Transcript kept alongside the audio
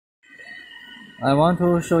I want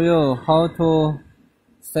to show you how to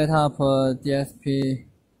set up a DSP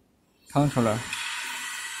controller.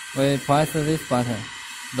 We press this button.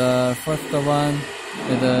 The first one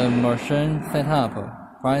is the machine setup.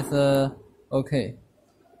 Press OK.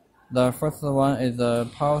 The first one is the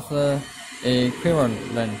pulse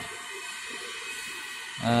equivalent.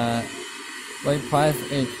 We press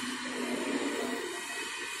it.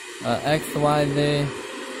 XYZ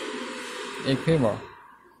equivalent.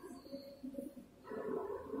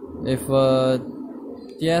 If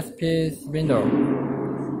DSP window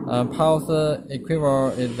pulse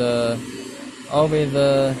equivalent is always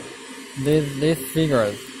these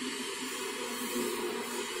figures,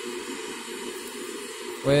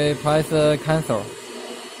 we press cancel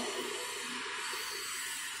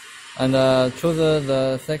and choose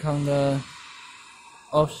the second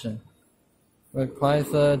option. We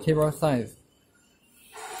press table size.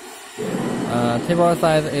 Table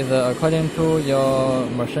size is according to your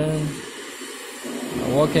machine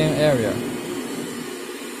working area.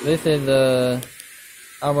 This is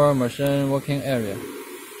our machine working area.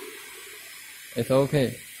 It's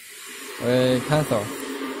okay. We cancel.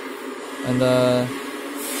 And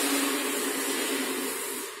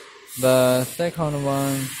the second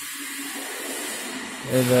one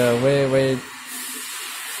is we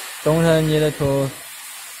don't need to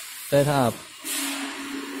set up.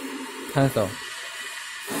 Cancel.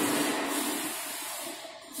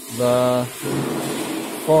 The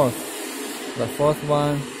fourth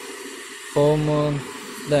one, home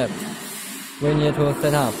left. We need to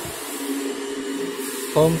set up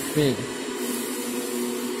home speed.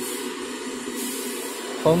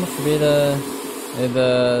 Home speed is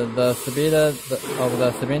the speed of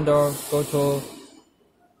the spindle go to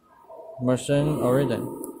machine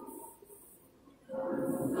origin.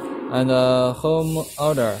 And home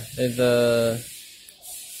order is the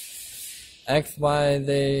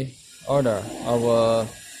XYZ order of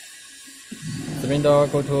spindle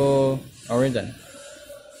go to origin.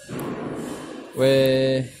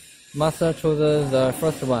 We must choose the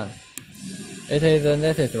first one. It is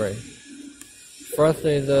necessary. First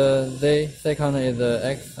is Z, second is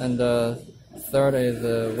X, and third is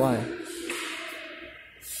Y.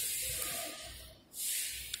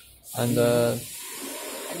 And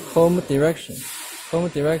home direction.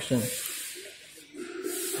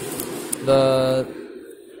 The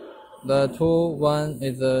two one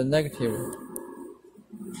is negative.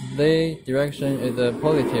 The direction is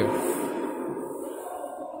positive.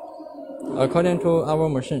 According to our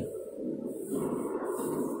machine.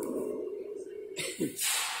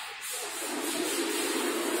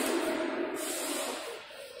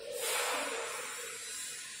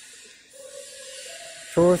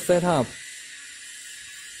 To set up,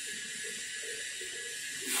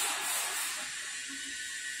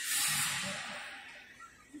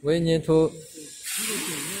 we need to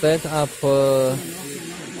set up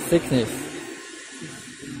thickness.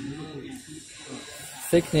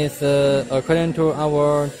 Thickness according to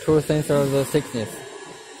our two sensors thickness,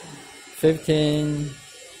 15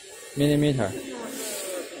 millimeter.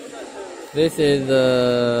 This is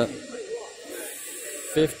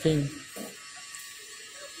 15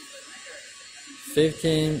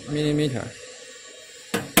 millimeter.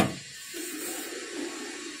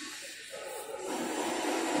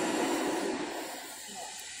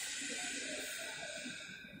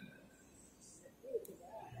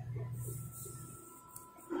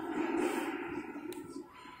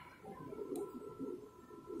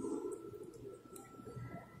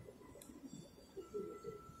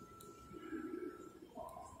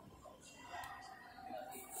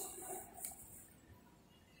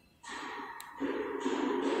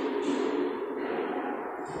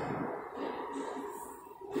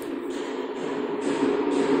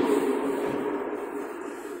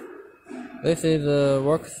 This is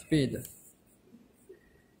work speed.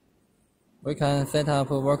 We can set up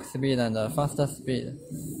work speed and faster speed.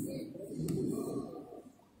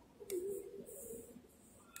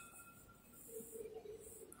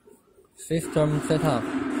 System setup.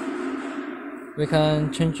 We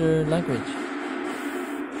can change language.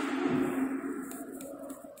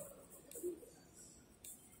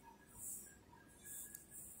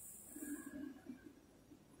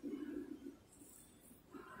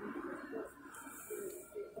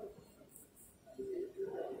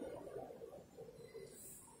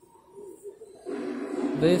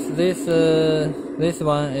 This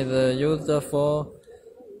one is used for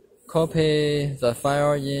copy the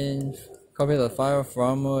file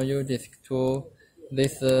from UDisk to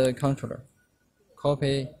this controller.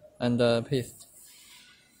 Copy and paste.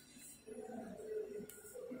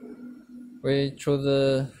 We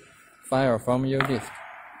choose file from your disk.